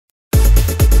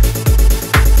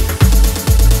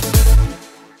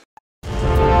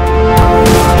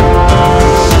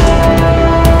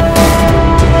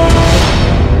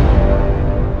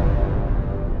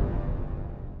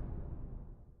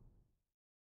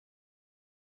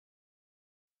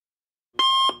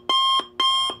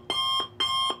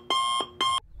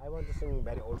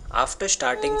After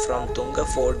starting from Tunga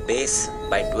Fort base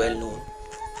by 12 noon,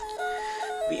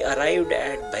 we arrived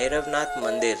at Bhairavnath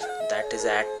Mandir, that is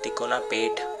at Tikona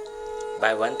Pet,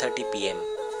 by 1:30 pm.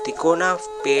 Tikona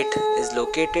Pet is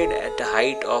located at a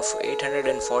height of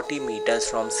 840 meters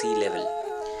from sea level.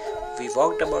 We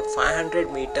walked about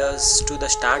 500 meters to the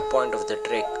start point of the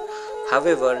trek.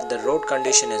 However, the road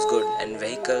condition is good and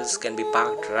vehicles can be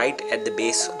parked right at the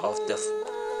base of the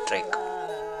trek.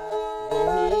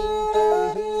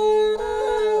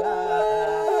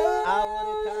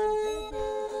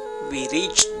 We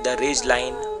reached the ridge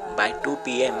line by 2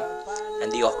 pm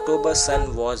and the October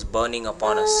sun was burning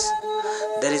upon us.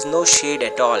 There is no shade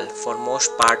at all for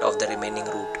most part of the remaining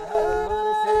route.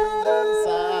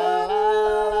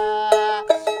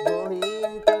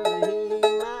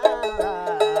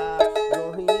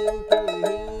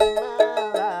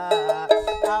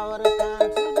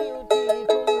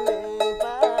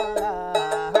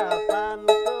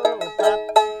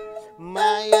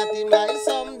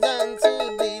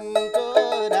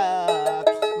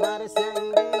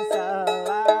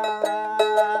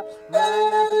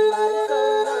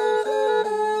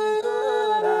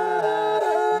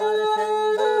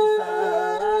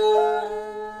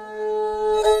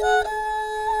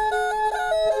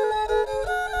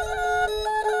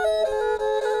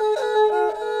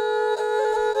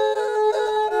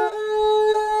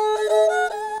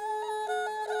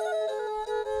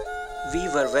 We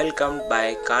were welcomed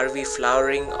by Corwin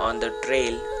flowering on the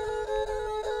trail.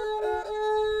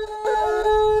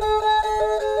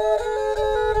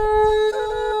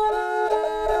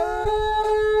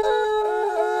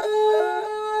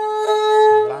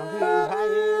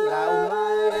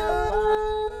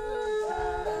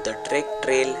 The trek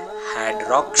trail had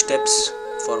rock steps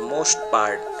for most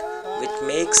part, which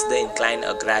makes the incline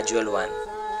a gradual one.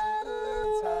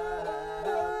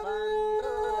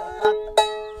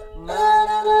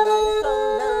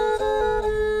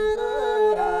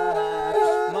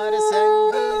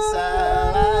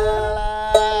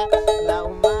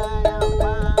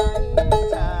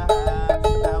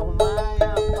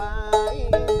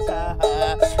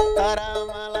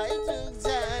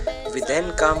 We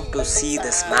then come to see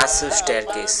this massive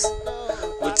staircase,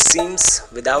 which seems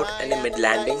without any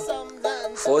mid-landing,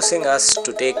 forcing us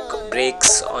to take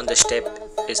breaks on the step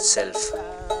itself.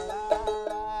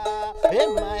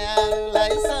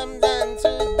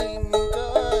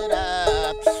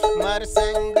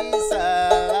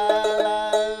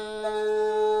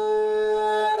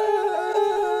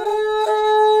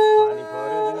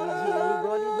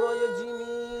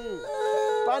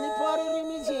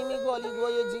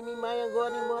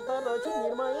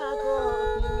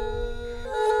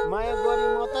 माया गरी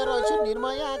म त रहेछु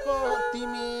निर्मयाको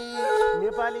तिमी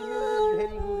Nepali music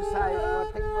very good सायद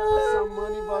कठैमा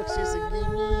सम्मनी बक्सिस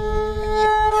gimme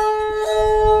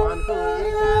मनको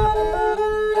एका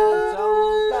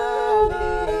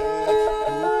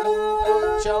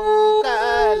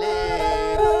चौकाले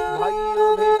भयो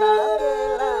भेटा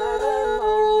बेला र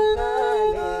मौकाले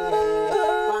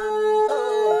पानको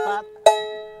पात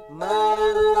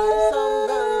मायालाई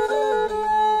सम्झन्छु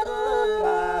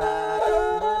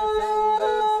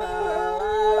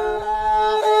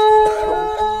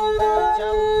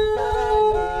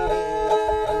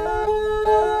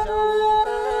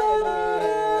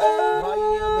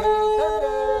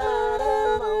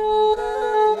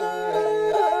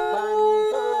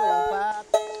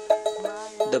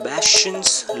The bastions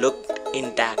looked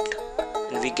intact,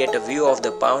 and we get a view of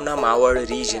the Pawna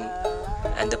region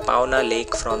and the Pawna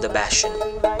lake from the bastion.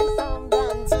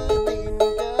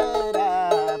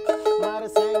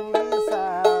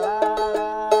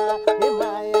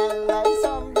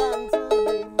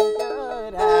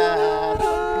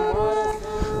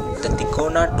 The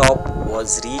Tikona top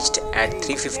was reached at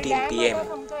 3:15 pm,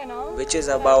 which is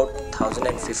about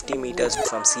 1050 meters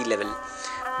from sea level,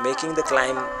 making the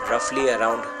climb roughly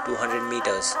around 200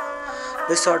 meters.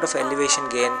 This sort of elevation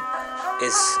gain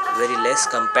is very less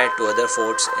compared to other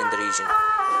forts in the region.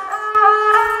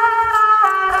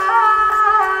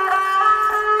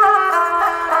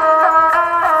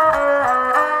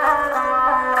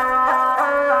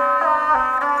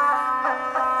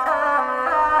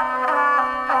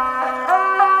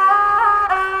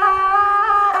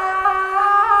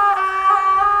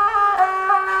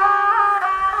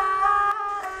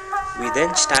 We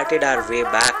then started our way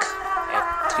back at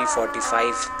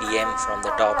 3:45 pm from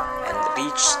the top and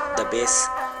reached the base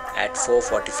at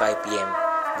 4:45 pm,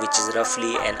 which is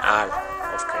roughly an hour